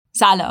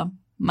سلام،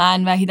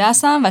 من وحیده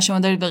هستم و شما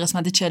دارید به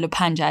قسمت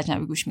 45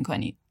 اجنبی گوش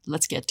میکنید.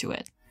 Let's get to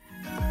it.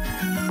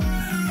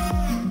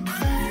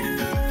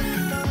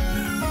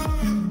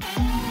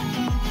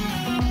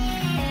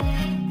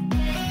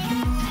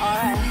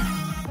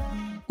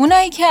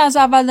 اونایی که از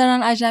اول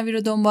دارن اجنبی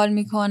رو دنبال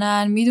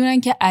میکنن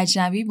میدونن که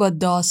اجنبی با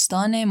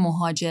داستان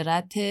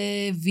مهاجرت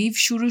ویو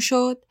شروع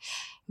شد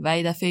و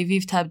یه دفعه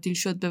ویو تبدیل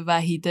شد به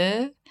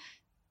وحیده.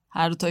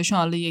 هر دوتایشون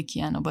حالا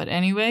یکی هنو but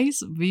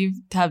anyways ویو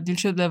تبدیل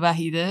شد به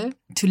وحیده.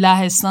 تو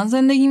لهستان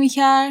زندگی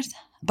میکرد.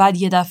 بعد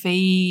یه دفعه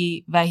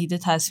وحیده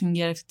تصمیم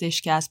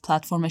گرفتش که از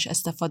پلتفرمش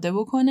استفاده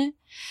بکنه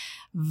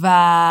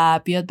و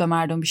بیاد به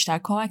مردم بیشتر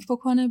کمک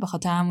بکنه. به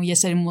خاطر همون یه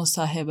سری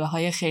مصاحبه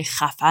های خیلی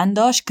خفن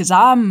داشت. Cause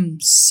I'm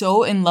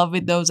so in love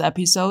with those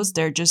episodes.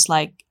 They're just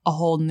like a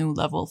whole new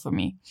level for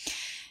me.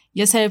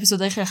 یه سری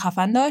اپیزودهای خیلی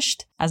خفن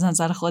داشت از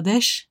نظر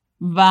خودش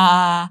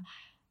و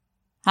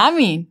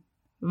همین.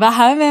 و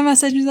همه به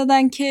مسیج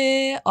می‌دادن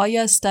که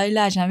آیا استایل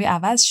اجنبی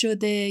عوض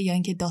شده یا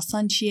اینکه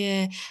داستان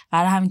چیه،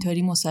 قراره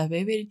همینطوری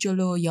مصاحبه برید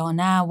جلو یا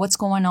نه، what's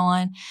going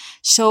on.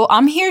 So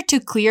I'm here to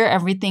clear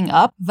everything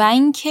up و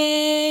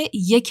اینکه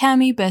یه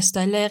کمی به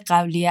استایل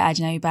قبلی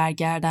اجنبی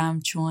برگردم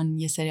چون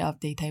یه سری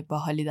آپدیت های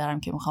باحالی دارم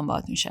که میخوام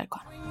باهاتون شیر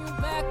کنم.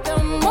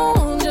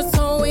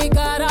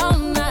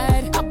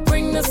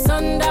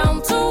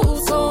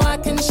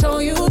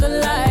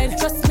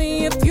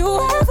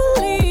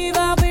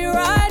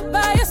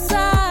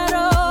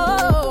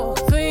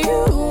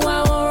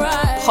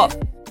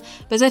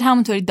 بذارید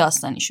همونطوری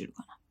داستانی شروع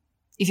کنم.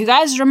 If you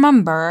guys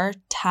remember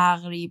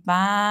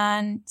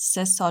تقریباً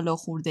 3 سال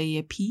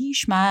خورده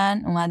پیش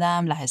من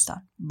اومدم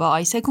لهستان. با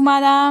آیسک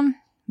اومدم.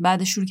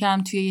 بعد شروع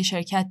کردم توی یه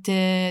شرکت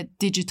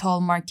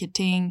دیجیتال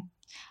مارکتینگ.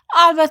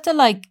 البته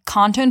like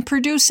content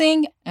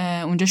producing.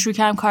 اونجا شروع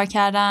کردم کار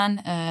کردن.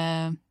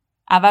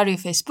 اول روی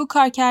فیسبوک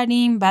کار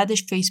کردیم.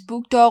 بعدش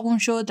فیسبوک داغون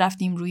شد.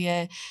 رفتیم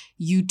روی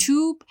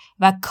یوتیوب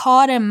و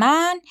کار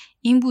من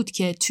این بود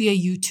که توی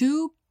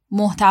یوتیوب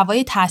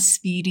محتوای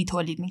تصویری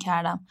تولید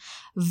میکردم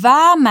و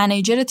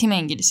منیجر تیم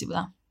انگلیسی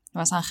بودم.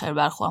 مثلا خیلی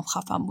بر خودم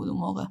خفن بود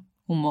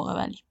اون موقع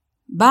ولی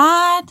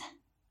بعد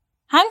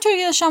همینطوری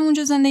که داشتم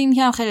اونجا زندگی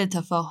میکردم خیلی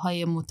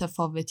اتفاقهای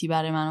متفاوتی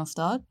برای من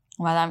افتاد.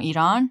 اومدم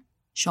ایران،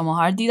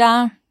 شماها رو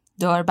دیدم،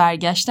 دوباره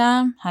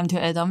برگشتم، همینطور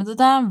ادامه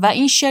دادم و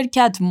این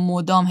شرکت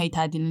مدام هی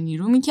تعدیل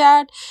نیرو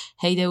میکرد.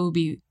 هی they would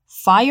be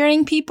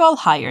firing people,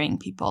 hiring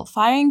people,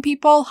 firing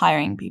people,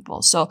 hiring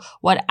people. So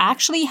what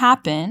actually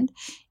happened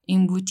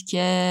این بود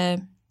که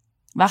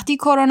وقتی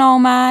کرونا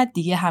اومد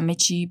دیگه همه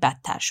چی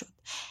بدتر شد.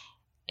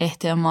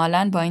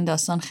 احتمالاً با این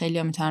داستان خیلی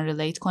ها میتونن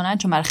ریلیت کنن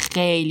چون برای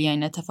خیلی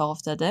این اتفاق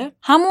افتاده.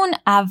 همون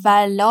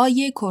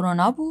اولای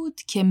کرونا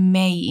بود که می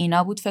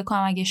اینا بود فکر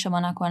کنم اگه اشتباه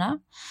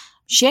نکنم.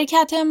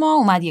 شرکت ما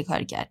اومد یه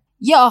کار کرد.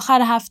 یه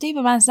آخر هفته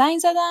به من زنگ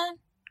زدن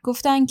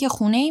گفتن که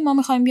خونه ای ما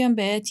میخوایم بیام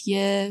بهت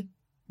یه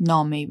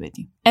نامه‌ای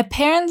بدیم.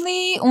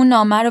 Apparently اون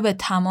نامه رو به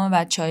تمام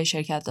بچه‌های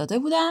شرکت داده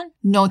بودن.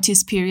 Notice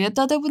period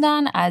داده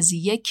بودن از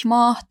 1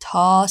 ماه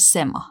تا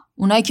 3 ماه.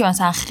 اونایی که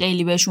مثلا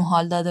خیلی بهشون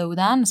حال داده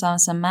بودن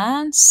مثلا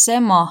من 3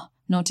 ماه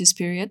Notice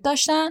period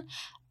داشتن،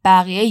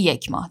 بقیه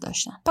 1 ماه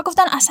داشتن. و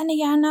گفتن اصلا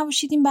نگران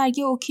نباشید این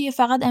برگه اوکیه،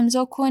 فقط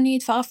امضا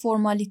کنید، فقط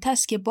فرمالیته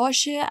است که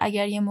باشه.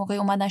 اگر یه موقع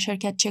اومدن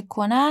شرکت چک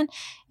کنن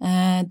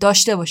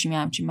داشته باشیم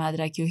همچین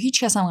مدرکی و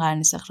هیچ کس هم قرار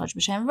نیست اخراج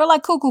بشه. We're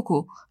like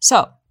cool.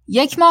 So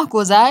 1 ماه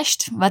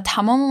گذشت و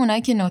تمام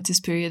اونایی که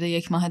نوتیس پیریود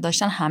 1 ماه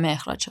داشتن همه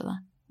اخراج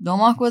شدن. 2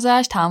 ماه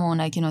گذشت، تمام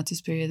اونایی که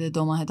نوتیس پیریود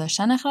 2 ماه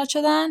داشتن اخراج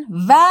شدن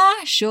و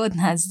شد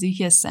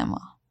نزدیک 3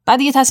 ماه. بعد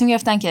دیگه تصمیم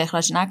گرفتن که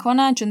اخراج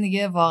نکنن چون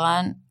دیگه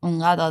واقعا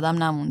اونقدر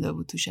آدم نمونده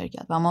بود تو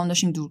شرکت و ما هم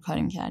داشتیم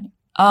دورکاری می‌کردیم.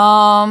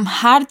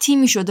 هر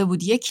تیمی شده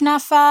بود 1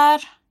 نفر.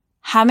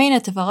 همه این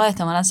اتفاقا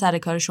احتمالاً سر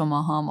کار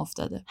شماها هم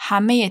افتاده.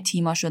 همه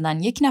تیما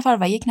شدن 1 نفر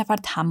و 1 نفر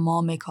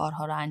تمام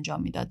کارها رو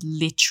انجام میداد.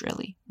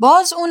 Literally.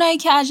 باز اونایی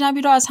که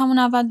اجنبی رو از همون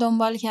اول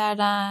دنبال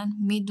کردن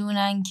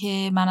میدونن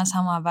که من از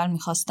همون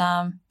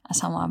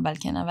اول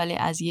که نه ولی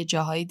از یه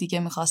جاهای دیگه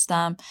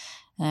میخواستم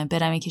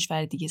برم یه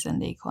کشور دیگه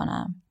زندگی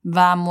کنم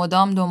و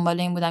مدام دنبال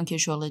این بودم که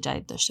شغل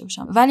جدید داشته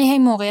باشم. ولی هی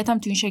موقعیتم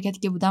تو این شرکتی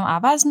که بودم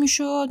عوض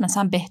میشد،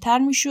 مثلا بهتر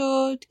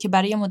میشد که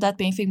برای یه مدت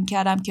به این فکر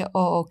میکردم که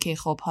اوکی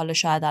خب حالا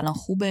شاید الان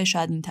خوبه،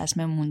 شاید این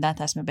تصمیم موندن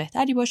تصمیم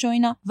بهتری باشه و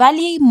اینا.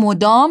 ولی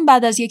مدام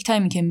بعد از یک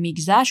تایمی که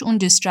میگذشت اون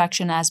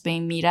دیسترکشن از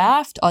بین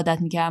میرفت،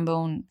 عادت میکردم به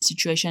اون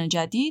سیچویشن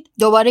جدید.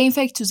 دوباره این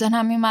فکر تو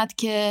ذهنم میومد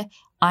که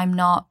I'm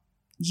not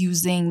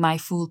using my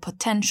full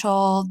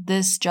potential.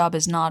 This job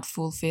is not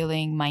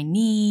fulfilling my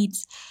needs.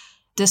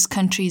 This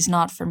country is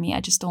not for me.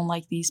 I just don't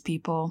like these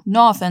people.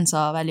 No offense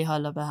ولی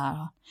حالا به هر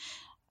حال.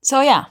 So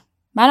yeah.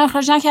 من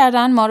اخراج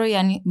نکردن ما رو،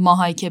 یعنی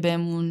ماهایی که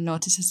بهمون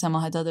نوتیس 3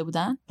 ماه داده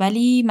بودن.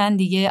 ولی من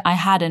دیگه I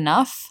had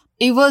enough.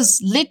 It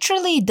was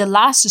literally the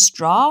last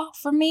straw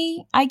for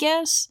me, I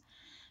guess.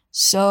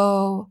 So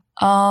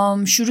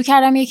شروع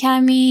کردم یه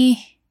کمی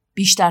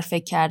بیشتر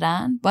فکر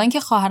کردن. با اینکه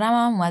خواهرم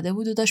هم اومده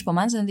بود و داشت با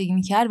من زندگی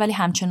میکرد ولی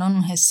همچنان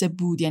اون حسه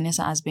بود، یعنی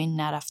اصلا از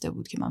بین نرفته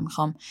بود که من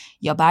میخوام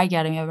یا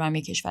برگردم یا برم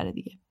یه کشور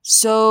دیگه.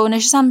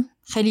 نشستم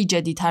خیلی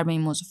جدی‌تر به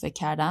این موضوع فکر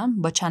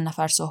کردم، با چند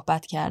نفر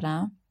صحبت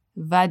کردم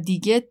و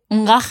دیگه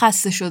اونقدر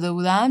خسته شده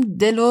بودم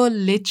دلو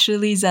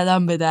literally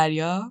زدم به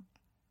دریا،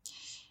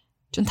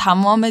 چون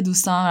تمام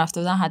دوستانم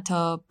رفته بودن.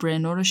 حتی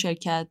برنو رو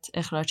شرکت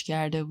اخراج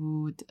کرده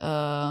بود،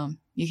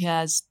 یکی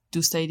از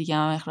دوستای دیگه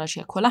هم اخراج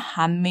کرد، کلا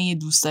همه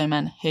دوستای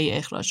من هی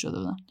اخراج شده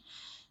بودن.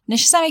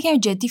 نشستم یکم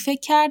جدی فکر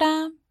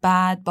کردم،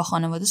 بعد با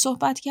خانواده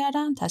صحبت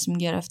کردم، تصمیم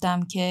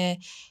گرفتم که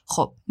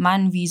خب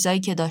من ویزایی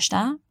که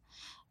داشتم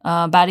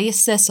برای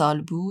 3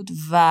 سال بود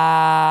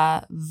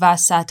و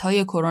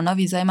وسطای کرونا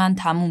ویزای من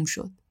تموم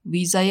شد.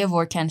 ویزای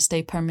work and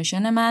stay permission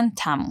من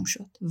تموم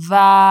شد و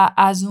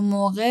از اون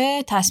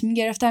موقع تصمیم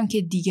گرفتم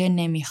که دیگه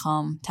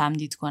نمیخوام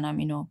تمدید کنم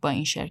اینو با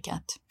این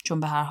شرکت، چون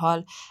به هر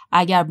حال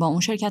اگر با اون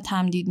شرکت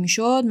تمدید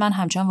میشد من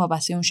همچنان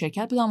وابسته اون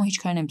شرکت بودم و هیچ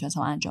کاری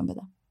نمیتونستم انجام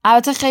بدم.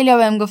 البته خیلی‌ها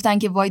بهم گفتن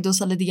که وای 2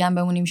 سال دیگه هم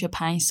بمونی میشه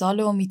 5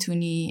 ساله و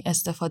میتونی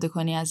استفاده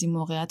کنی از این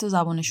موقعیت و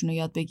زبانشون رو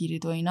یاد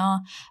بگیرید و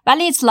اینا،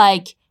 ولی it's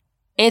like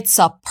it's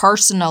a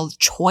personal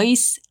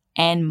choice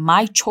and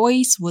my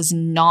choice was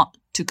not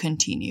to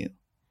continue.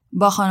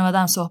 با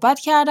خانواده‌ام صحبت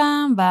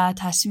کردم و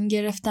تصمیم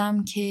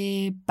گرفتم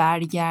که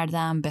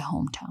برگردم به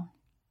هوم تاون.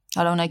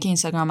 حالا اونایی که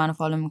اینستاگرام منو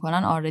فالو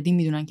میکنن آردی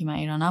میدونن که من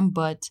ایرانم،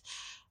 but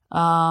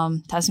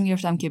تصمیم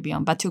گرفتم که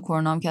بیام. بعد تو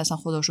کرونا هم که اصلا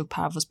خدا رو شکر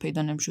پرواز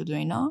پیدا نمیشد و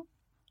اینا،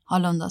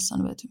 حالا اون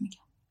داستانو بهتون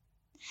میگم.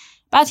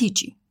 بعد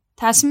هیچی،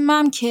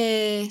 تصمیمم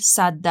که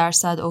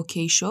 100%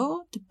 اوکی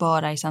شد، با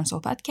رئیسم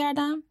صحبت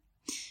کردم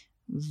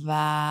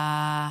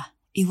و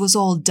it was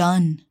all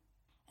done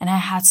and I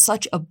had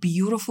such a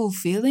beautiful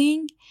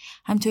feeling.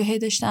 هم تو هی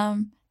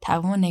داشتم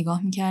تقویم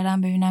نگاه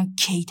میکردم ببینم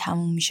کی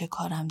تموم میشه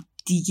کارم،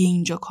 دیگه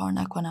اینجا کار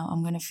نکنم.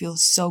 I'm gonna feel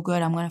so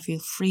good, I'm gonna feel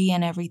free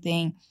and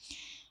everything.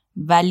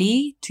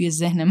 ولی توی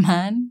ذهن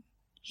من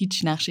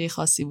هیچ نقشه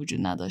خاصی وجود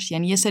نداشت.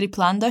 یعنی یه سری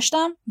پلان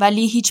داشتم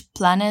ولی هیچ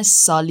پلان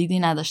سالیدی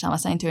نداشتم.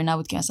 مثلا اینطوری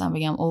نبود که مثلا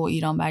بگم او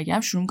ایران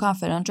برگردم شروع میکنم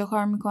فلان جا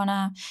کار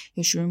میکنم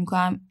یا شروع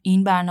میکنم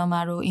این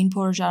برنامه رو این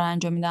پروژه رو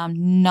انجام میدم.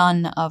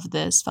 None of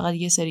this. فقط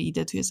یه سری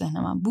ایده توی ذهن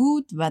من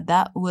بود و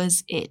that was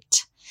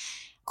it.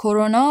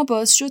 کرونا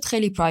باعث شد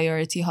خیلی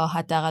پرایوریتی ها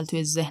حداقل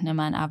توی ذهن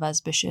من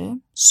عوض بشه.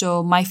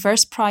 So my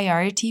first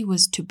priority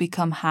was to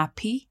become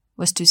happy,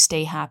 was to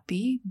stay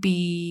happy,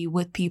 be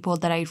with people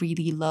that I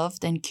really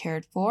loved and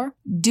cared for,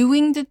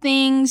 doing the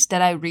things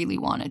that I really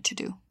wanted to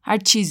do. هر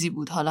چیزی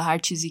بود، حالا هر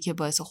چیزی که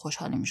باعث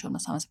خوشحالی میشد،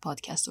 مثلا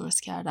پادکست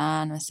درست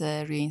کردن، مثل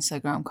روی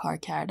اینستاگرام کار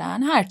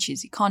کردن، هر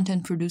چیزی،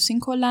 content producing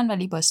کلن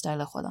ولی با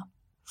استایل خودم.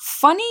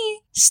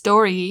 funny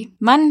story،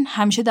 من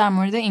همیشه در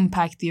مورد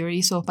impact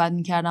theory صحبت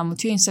میکردم و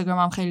توی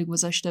اینستاگرامم خیلی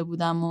گذاشته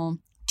بودم و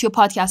توی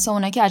پادکست ها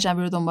اونایی که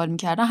اجنبی رو دنبال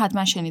میکردن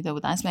حتما شنیده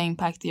بودن اسم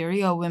impact theory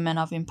یا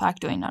women of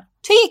impact و اینا رو.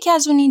 توی یکی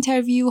از اون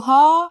اینترویو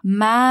ها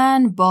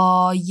من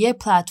با یه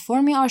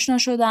پلتفرمی آشنا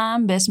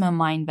شدم به اسم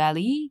Mind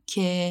Valley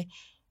که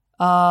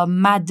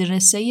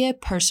مدرسه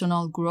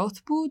پرسونال گروث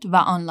بود و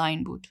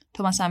آنلاین بود.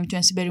 تو مثلا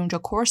میتونستی بری اونجا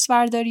کورس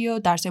برداری و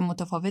درسای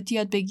متفاوتی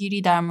یاد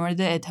بگیری در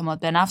مورد اعتماد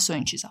به نفس و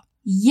این چیزا.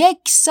 1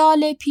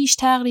 سال پیش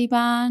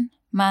تقریبا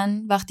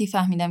من وقتی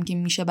فهمیدم که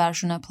میشه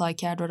برشون اپلای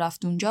کرد و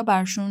رفت اونجا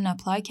برشون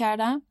اپلای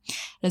کردم،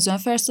 رزومه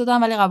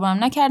فرستادم ولی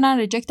قبولم نکردن،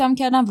 ریجکتم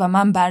کردم و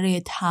من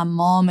برای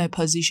تمام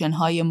پوزیشن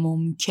های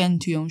ممکن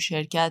توی اون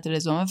شرکت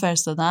رزومه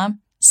فرستادم.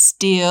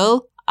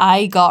 Still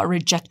I got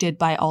rejected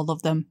by all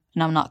of them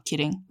and I'm not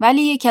kidding.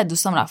 ولی یکی از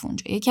دوستام رفت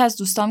اونجا. یکی از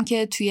دوستام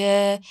که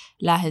توی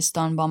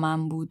لهستان با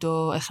من بود و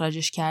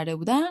اخراجش کرده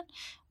بودن،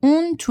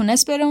 اون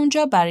تونست بره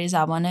اونجا برای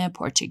زبان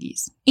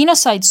پرتغالیز. اینو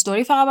ساید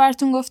استوری فقط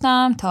براتون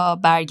گفتم تا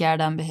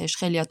برگردم بهش.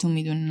 خیلیاتون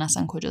میدونین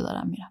اصلا کجا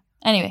دارم میرم.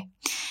 anyway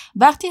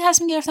وقتی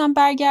تصمیم گرفتم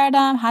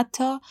برگردم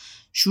حتی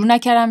شروع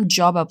نکردم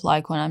جاب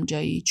اپلای کنم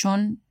جایی،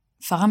 چون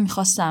فقط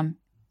میخواستم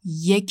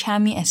یه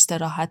کمی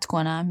استراحت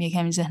کنم، یه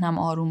کمی ذهنم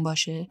آروم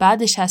باشه،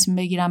 بعدش تصمیم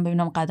بگیرم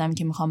ببینم قدمی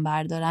که میخوام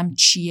بردارم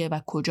چیه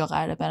و کجا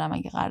قراره برم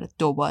اگه قراره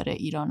دوباره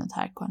ایرانو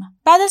ترک کنم.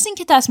 بعد از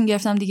اینکه تصمیم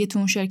گرفتم دیگه تو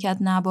اون شرکت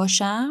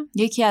نباشم،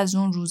 یکی از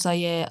اون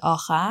روزای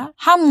آخر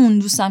همون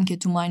دوستم که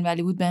تو ماین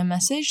ولی بود بهم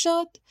مسیج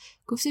داد،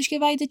 گفتش که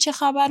وحید چه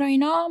خبر و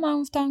اینا.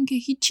 من گفتم که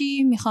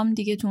هیچی، میخوام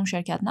دیگه تو اون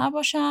شرکت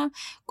نباشم.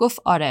 گفت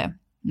آره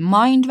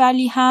مایند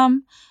ولی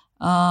هم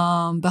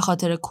به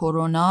خاطر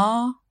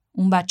کرونا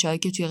اون بچه‌هایی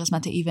که توی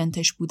قسمت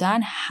ایونتش بودن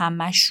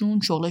همشون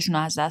شغلشون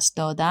رو از دست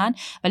دادن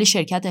ولی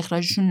شرکت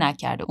اخراجشون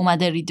نکرده،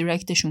 اومده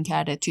ریدایرکتشون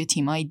کرده توی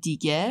تیمای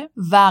دیگه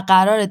و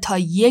قراره تا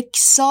 1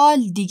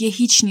 سال دیگه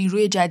هیچ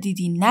نیروی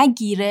جدیدی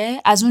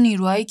نگیره، از اون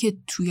نیروهایی که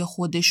توی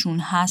خودشون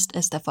هست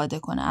استفاده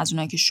کنه، از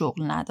اونایی که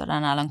شغل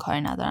ندارن الان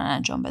کاری ندارن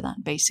انجام بدن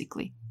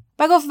basically.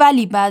 و گفت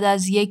ولی بعد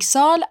از 1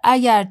 سال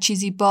اگر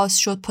چیزی باز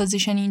شد،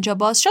 پوزیشن اینجا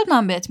باز شد،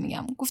 من بهت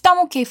میگم. گفتم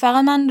اوکی،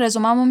 فقط من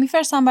رزومه‌مو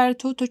میفرستم برای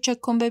تو چک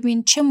کن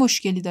ببین چه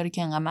مشکلی داره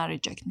که انقدر من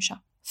ریجکت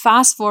میشم.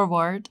 فاست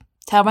فوروارد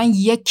تقریبا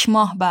 1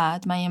 ماه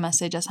بعد من یه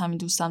مسیج از همین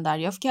دوستم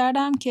دریافت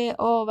کردم که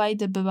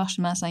وحید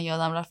ببخشید من اصلا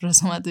یادم رفت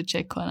رزومتو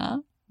چک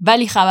کنم،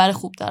 ولی خبر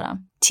خوب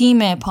دارم.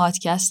 تیم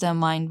پادکست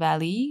مایند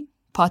ولی،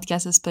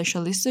 پادکست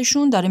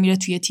اسپشیالیستشون داره میره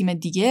توی تیم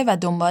دیگه و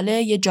دنبال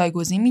یه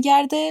جایگزین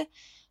میگرده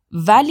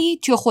ولی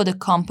توی خود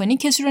کامپانی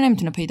کسی رو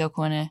نمیتونه پیدا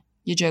کنه،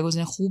 یه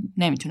جایگزین خوب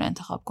نمیتونه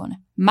انتخاب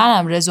کنه.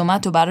 منم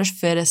رزومتو براش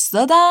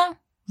فرستادم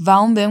و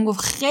اون بهم گفت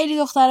خیلی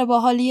دختر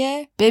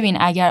باحالیه، ببین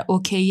اگر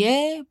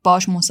اوکیه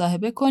باش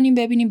مصاحبه کنیم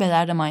ببینیم به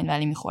درد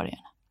مایندولی میخوره یا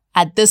نه.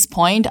 At this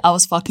point I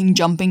was fucking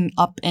jumping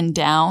up and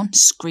down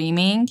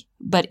screaming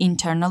but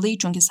internally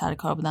چون که سر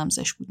کار بودم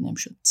زشت بود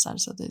نمیشد سر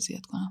صدا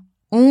زیاد کنم.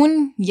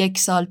 اون 1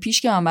 سال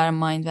پیش که من برای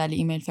مایندولی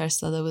ایمیل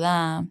فرستاده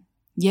بودم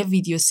یه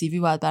ویدیو CV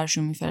باید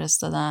براشون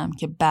میفرستادم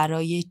که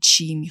برای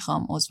چی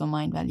میخوام عضو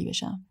مایندولی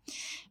بشم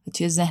و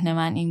توی ذهن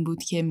من این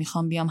بود که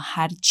میخوام بیام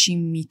هر چی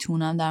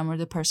میتونم در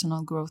مورد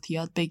پرسونال گروث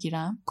یاد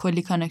بگیرم،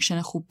 کلی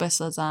کانکشن خوب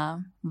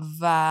بسازم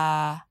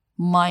و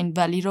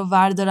مایندولی رو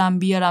وردارم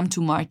بیارم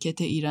تو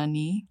مارکت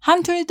ایرانی.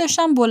 همطوری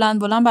داشتم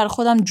بلند برای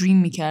خودم دریم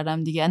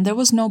میکردم دیگه. And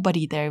there was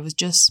nobody there. It was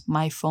just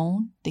my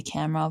phone, the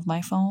camera of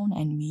my phone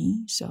and me.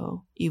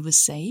 So it was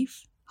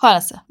safe.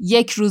 خلاصه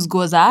 1 روز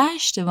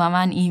گذشت و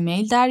من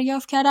ایمیل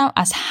دریافت کردم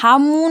از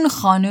همون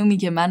خانومی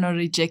که منو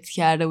ریجکت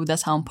کرده بود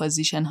از همون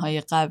پوزیشن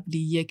های قبلی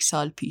 1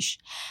 سال پیش.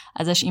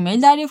 ازش ایمیل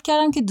دریافت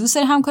کردم که دوست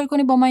داری همکاری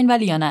کنی با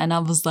مایندولی یا نه.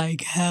 And I was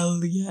like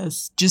hell yes.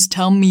 Just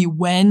tell me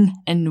when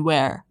and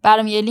where.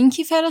 برام یه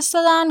لینکی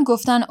فرستادن،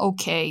 گفتن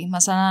اوکی،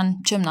 مثلا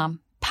چه می‌دونم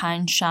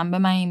 5 شنبه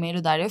من ایمیل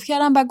رو دریافت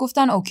کردم، بعد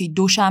گفتن اوکی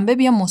 2 شنبه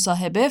بیا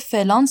مصاحبه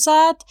فلان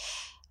ساعت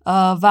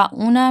و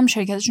اونم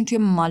شرکتشون توی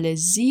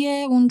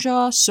مالزیه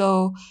اونجا.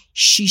 So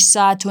 6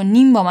 ساعت و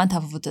نیم با من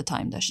تفاوت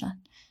تایم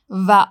داشتن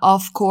و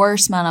of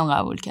course منم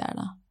قبول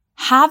کردم.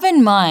 Have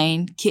in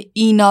mind که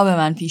اینا به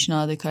من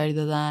پیشنهاد کاری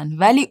دادن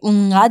ولی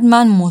اونقدر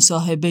من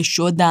مصاحبه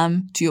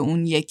شدم توی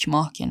اون 1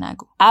 ماه که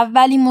نگو.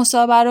 اولین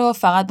مصاحبه رو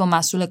فقط با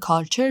مسئول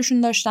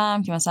کالچرشون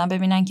داشتم که مثلا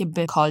ببینن که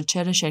به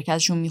کالچر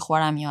شرکتشون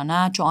میخورم یا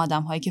نه، چون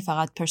آدم هایی که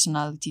فقط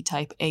پرسونالیتی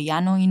تایپ A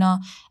و اینا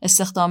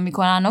استخدام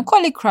میکنن و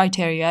کلی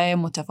کرایتریای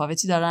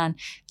متفاوتی دارن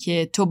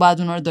که تو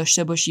باید اونا رو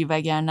داشته باشی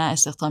وگرنه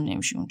استخدام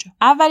نمیشی اونجا.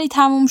 اولی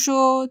تموم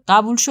شد،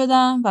 قبول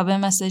شدم و به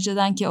مسیج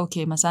دادن که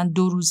اوکی مثلا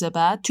 2 روز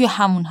بعد توی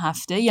همون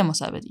هفته یه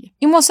مصاحبه دیگه.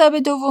 این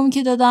مصاحبه دومی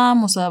که دادم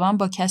مصاحبه‌ام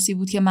با کسی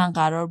بود که من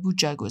قرار بود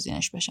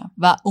جایگزینش بشم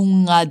و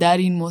اونقدر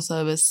این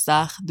مصاحبه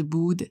سخت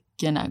بود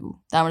که نگو.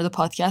 در مورد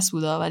پادکست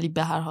بوده ولی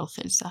به هر حال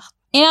خیلی سخت.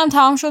 اینم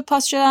تمام شد،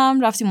 پاس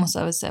شدم، رفتیم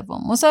مصاحبه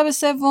سوم. مصاحبه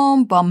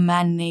سوم با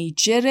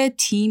منیجر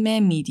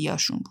تیم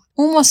میدیاشون بود.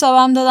 اون مصاحبه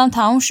هم دادم،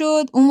 تمام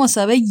شد. اون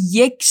مصاحبه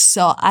 1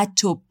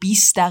 ساعت و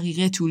 20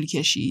 دقیقه طول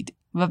کشید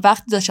و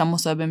وقتی داشتم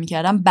مصاحبه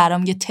میکردم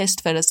برام یه تست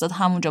فرستاد،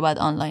 همونجا باید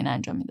آنلاین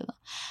انجام میدادم.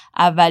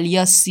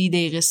 اولیا 30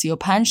 دقیقه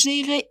 35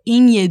 دقیقه،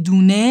 این یه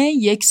دونه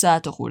 1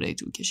 ساعت و خورده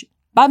طول کشید.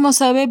 بعد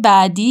مصاحبه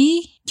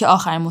بعدی که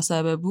آخرین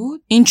مصاحبه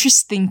بود،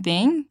 interesting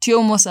thing، توی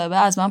اون مصاحبه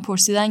از من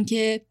پرسیدن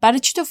که برای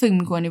چی تو فکر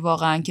میکنی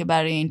واقعا که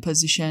برای این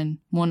پوزیشن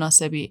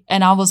مناسبی؟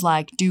 And I was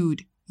like,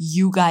 dude,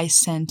 you guys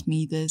sent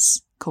me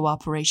this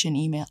cooperation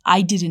email.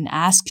 I didn't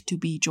ask to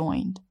be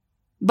joined.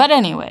 But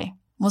anyway,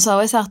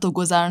 مصاحبه سخت رو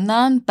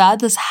گذروندن.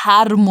 بعد از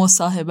هر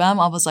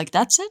مصاحبه‌ام I was like,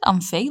 that's it,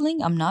 I'm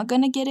failing, I'm not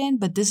gonna get in,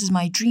 but this is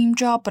my dream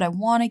job, but I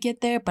want to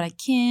get there, but I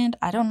can't,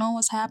 I don't know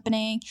what's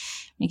happening.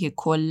 میگه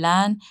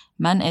کلن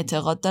من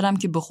اعتقاد دارم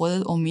که به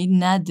خودت امید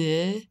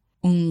نده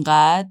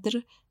اونقدر،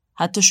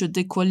 حتی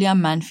شده کلی هم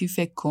منفی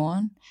فکر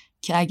کن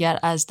که اگر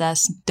از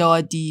دست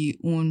دادی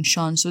اون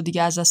شانسو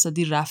دیگه از دست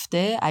دادی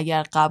رفته،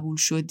 اگر قبول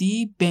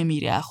شدی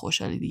بمیری از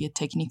خوشحالی دیگه.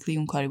 تکنیکلی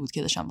اون کاری بود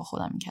که داشتم با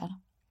خودم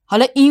میکردم.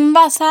 حالا این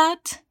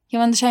وسط که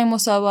من داشتم این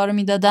مصاحبه رو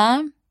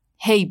میدادم،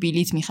 هی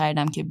بلیت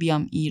میخریدم که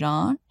بیام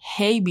ایران،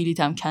 هی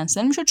بلیتم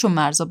کنسل میشد چون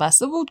مرزا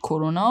بسته بود،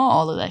 کرونا،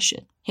 all of that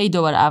shit. هی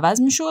دوباره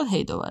عوض میشد،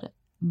 هی دوباره.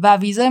 و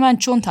ویزای من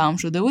چون تمام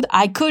شده بود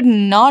I could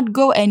not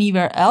go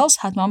anywhere else،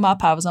 حتما باید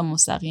پروازم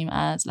مستقیم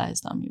از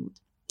لهستان می بود.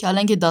 که حالا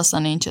اینکه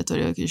داستان این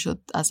چطوری که شد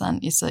اصلا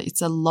it's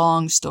a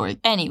long story.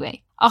 Anyway،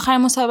 آخر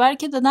مصاحبه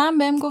که دادم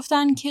بهم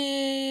گفتن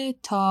که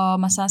تا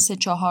مثلا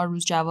 3-4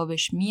 روز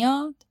جوابش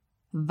میاد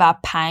و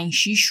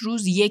 5-6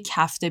 روز 1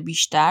 هفته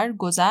بیشتر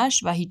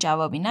گذشت و هیچ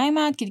جوابی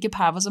نیامد که دیگه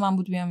پرواز من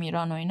بود بیام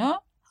ایران و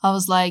اینا. I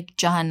was like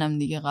جهنم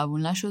دیگه،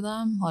 قبول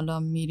نشدم، حالا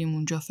میریم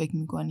اونجا فکر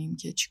میکنیم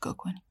که چیکار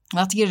کنیم.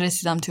 وقتی که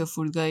رسیدم توی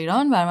فرودگاه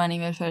ایران بر من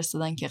ایمیل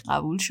فرستادن که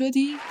قبول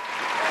شدی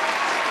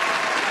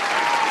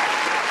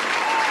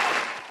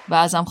و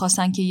ازم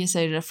خواستن که یه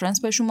سری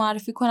رفرنس بهشون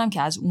معرفی کنم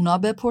که از اونا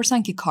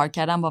بپرسن که کار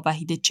کردن با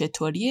وحید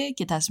چطوریه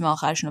که تصمیم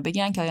آخرشون رو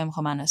بگیرن که آیا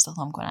میخوام من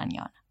استخدام کنن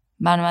یا نه.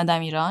 من اومدم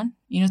ایران.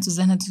 اینو تو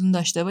ذهنتون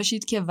داشته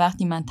باشید که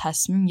وقتی من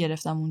تصمیم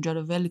گرفتم اونجا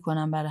رو ول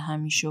کنم برای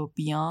همیشه و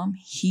بیام،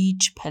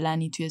 هیچ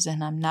پلنی توی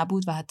ذهنم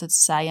نبود و حتی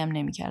سعیم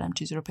نمی‌کردم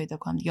چیزی رو پیدا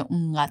کنم دیگه،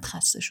 اونقدر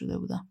خسته شده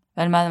بودم.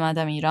 ولی من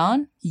اومدم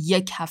ایران،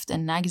 1 هفته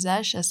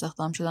نگذشت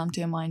استخدام شدم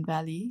توی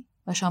مایندولی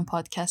و شام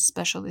پادکست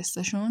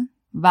اسپشیالیستشون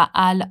و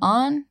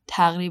الان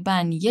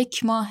تقریبا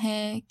 1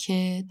 ماهه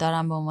که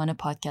دارم به عنوان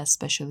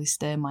پادکست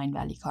اسپشیالیست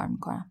مایندولی کار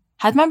میکنم.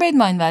 حتما برید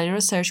مایندولی رو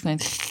سرچ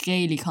کنید،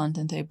 خیلی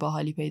کانتنت های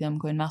باحالی پیدا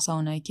میکنید، مخصوصا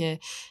اونایی که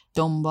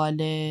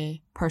دنبال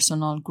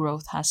personal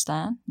growth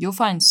هستن. You'll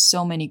find so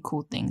many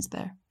cool things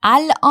there.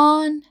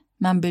 الان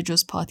من به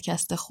جز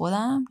پادکست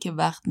خودم که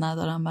وقت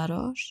ندارم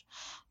براش،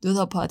 2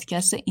 تا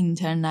پادکست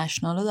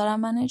اینترنشنال رو دارم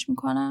منیج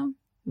میکنم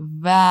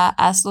و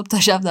از صبح تا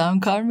شب دارم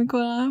کار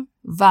میکنم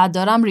و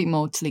دارم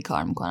ریموتلی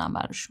کار میکنم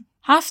براشون.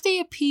 هفته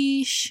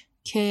پیش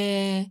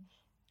که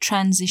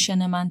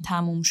ترانزیشن من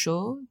تموم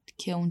شد،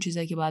 که اون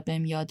چیزایی که باید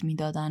بهم یاد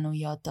میدادن و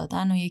یاد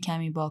دادن و یه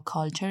کمی با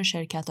کالچر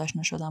شرکت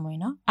آشنا شدم و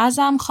اینا،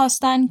 ازم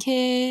خواستن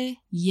که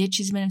یه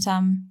چیز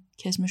بنویسم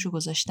که اسمشو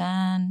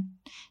گذاشتن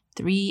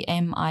 3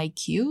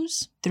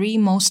 MIQs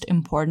 3 Most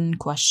Important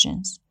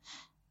Questions.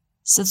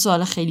 3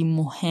 سوال خیلی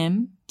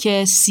مهم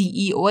که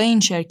CEO این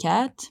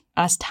شرکت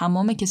از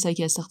تمام کسایی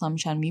که استخدام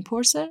میشن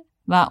میپرسه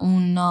و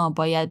اونا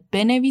باید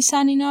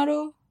بنویسن اینا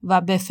رو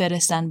و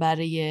بفرستن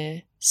برای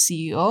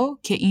CEO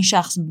که این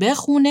شخص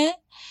بخونه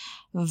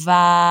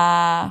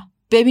و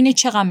ببینه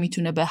چقدر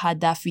میتونه به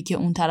هدفی که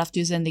اون طرف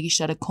توی زندگیش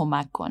داره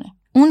کمک کنه.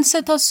 اون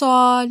 3 تا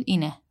سوال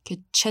اینه که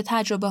چه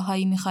تجربه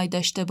هایی میخوای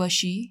داشته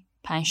باشی،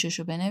 5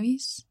 تاشو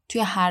بنویس.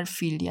 توی هر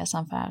فیلدی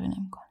اصلا فرقی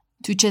نمیکنه.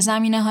 توی چه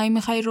زمینه هایی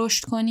میخوای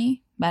رشد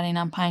کنی، برای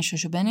اینم 5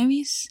 تاشو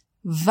بنویس.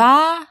 و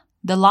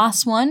the last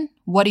one,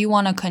 what do you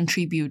want to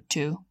contribute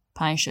to,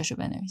 5 تاشو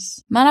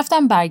بنویس. من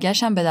رفتم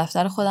برگشتم به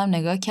دفتر خودم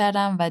نگاه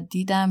کردم و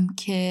دیدم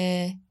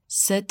که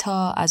 3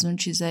 تا از اون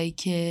چیزایی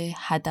که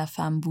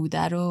هدفم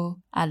بوده رو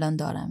الان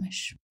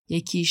دارمش.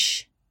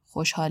 یکیش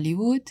خوشحالی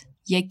بود،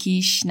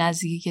 یکیش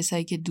نزدیک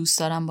کسایی که دوست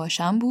دارم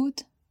باشم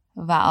بود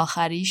و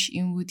آخریش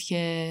این بود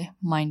که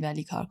مایند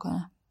ولی کار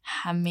کنم.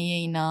 همه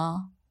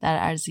اینا در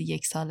عرض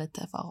 1 سال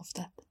اتفاق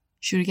افتاد.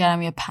 شروع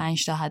کردم یه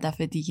 5 تا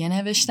هدف دیگه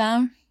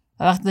نوشتم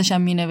و وقتی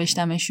داشتم می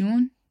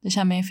نوشتمشون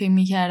داشتم به این فکر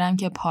می کردم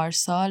که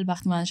پارسال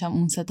وقتی من داشتم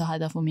اون 3 تا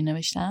هدف رو می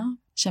نوشتم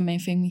داشتم به این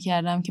فکر می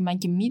کردم که من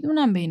که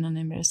میدونم به اینا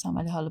نمیرسم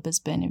ولی حالا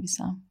بس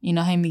بنویسم.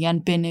 اینا هم میگن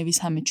بنویس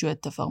همه چی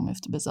اتفاق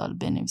میفته، بذار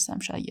بنویسم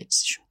شاید یه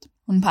چیزی شد.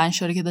 اون 5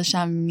 تا که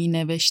داشتم می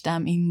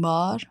نوشتم این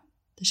بار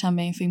داشتم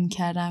به این فکر می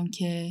کردم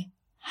که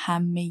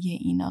همه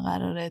اینا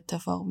قراره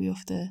اتفاق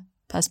بیفته،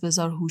 پس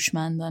بذار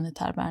هوشمندانه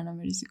تر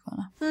برنامه ریزی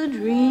کنم. The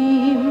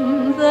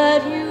dream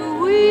that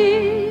you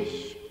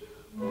wish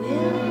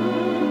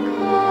will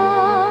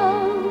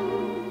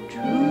come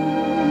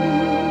true.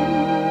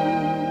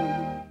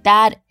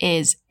 That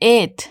is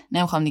it.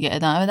 نمیخوام دیگه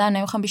ادامه بدم،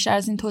 نمیخوام بیشتر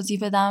از این توضیح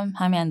بدم،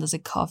 همین اندازه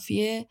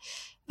کافیه.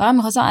 فقط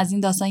میخواستم از این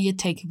داستان یه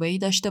تیک اوی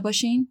داشته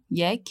باشین.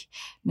 1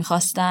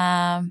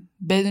 میخواستم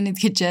بدونید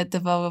که چه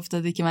اتفاق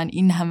افتاده که من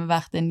این همه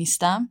وقت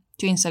نیستم.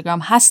 تو اینستاگرام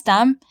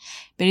هستم،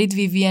 برید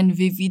ویوین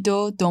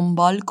ویویدو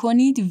دنبال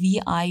کنید،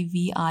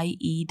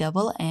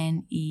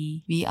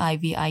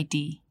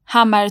 VIVIENNEVIVID،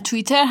 هم برای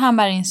توییتر هم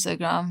برای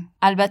اینستاگرام.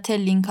 البته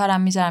لینک ها رو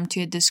میذارم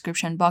توی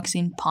دیسکریپشن باکس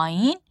این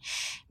پایین،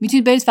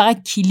 میتونید برید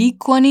فقط کلیک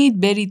کنید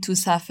برید تو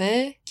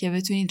صفحه که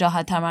بتونید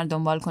راحت تر من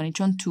دنبال کنید،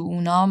 چون تو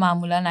اونا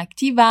معمولا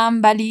اکتیوم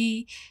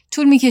ولی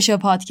طول میکشه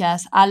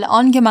پادکست.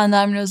 الان که من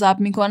دارم اینو ضبط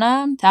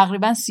میکنم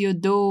تقریبا 32-33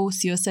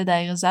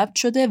 دقیقه ضبط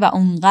شده و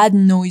اونقدر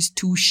نویز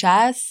توش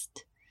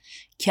هست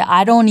که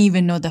I don't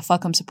even know the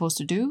fuck I'm supposed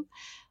to do.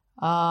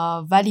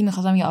 ولی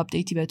میخواستم یه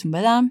آپدیتی بهتون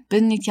بدم،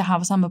 بدونید که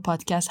حواسم به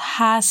پادکست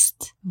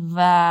هست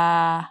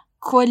و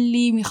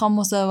کلی میخوام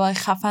مصاحبه‌های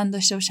خفن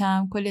داشته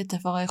باشم، کلی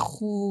اتفاقای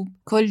خوب،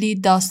 کلی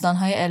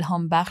داستانهای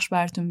الهام بخش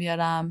براتون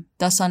بیارم،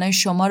 داستانهای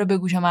شما رو به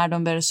گوش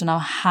مردم برسونم.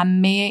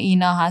 همه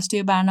اینا هست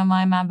توی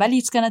برنامه‌های من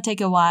ولی it's gonna take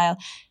a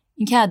while.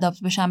 اینکه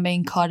اداپت بشم به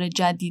این کار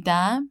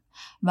جدیدم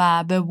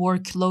و به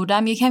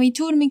ورکلودم یه کمی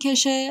طول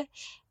میکشه،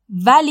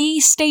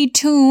 ولی stay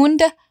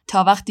tuned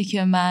تا وقتی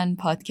که من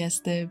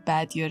پادکست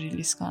بعدی رو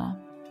ریلیز کنم.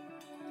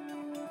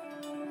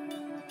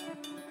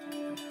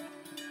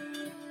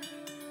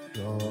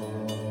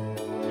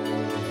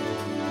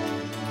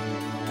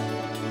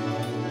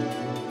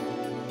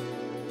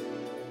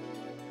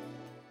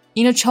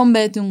 اینو چون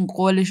بهتون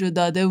قولشو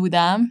داده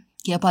بودم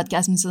که یه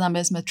پادکست میسازم به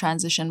اسم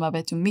ترانزیشن و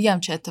بهتون میگم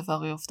چه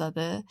اتفاقی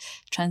افتاده.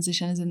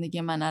 ترانزیشن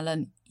زندگی من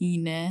الان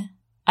اینه.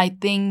 I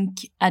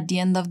think at the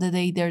end of the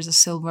day there's a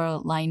silver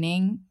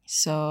lining,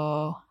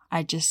 so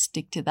I just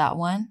stick to that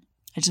one.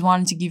 I just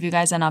wanted to give you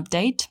guys an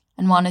update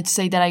and wanted to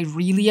say that I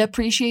really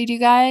appreciate you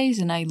guys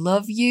and I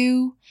love you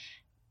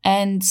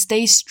and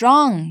stay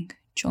strong.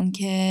 چون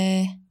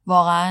که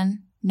واقعا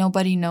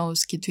nobody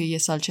knows که توی یه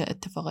سال چه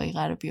اتفاقایی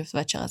قرار بیفته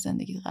و چقدر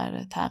زندگی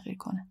قرار تغییر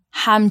کنه.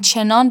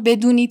 همچنان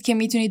بدونید که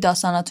میتونید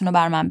داستاناتون رو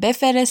بر من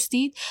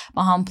بفرستید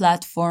با هم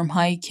پلتفرم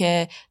هایی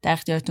که در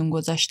اختیارتون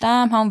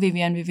گذاشتم، هم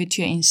ویوین ویوی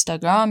توی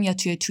اینستاگرام یا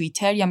توی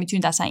توییتر، یا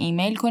میتونید اصلا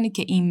ایمیل کنید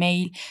که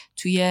ایمیل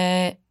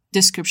توی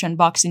description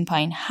box این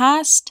پایین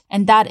هست. And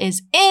that is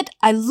it.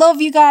 I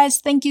love you guys.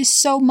 Thank you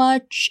so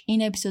much.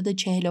 این اپیزود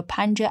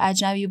 45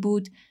 اجنبی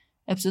بود.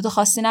 اپیزود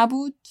خاصی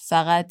نبود،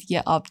 فقط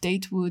یه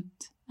آپدیت بود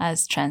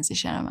از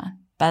ترانزیشن من.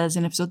 بعد از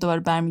این اپیزود دوباره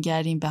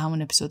برمیگردیم به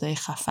همون اپیزودهای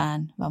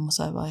خفن و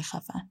مصاحبه‌های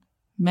خفن.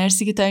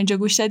 مرسی که تا اینجا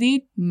گوش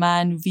دادید.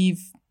 من ویو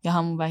یا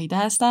همون وحیده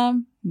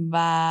هستم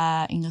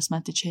و این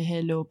قسمت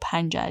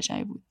 45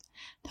 اجنبی بود.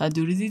 تا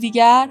درودی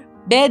دیگر،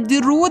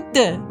 بدرود.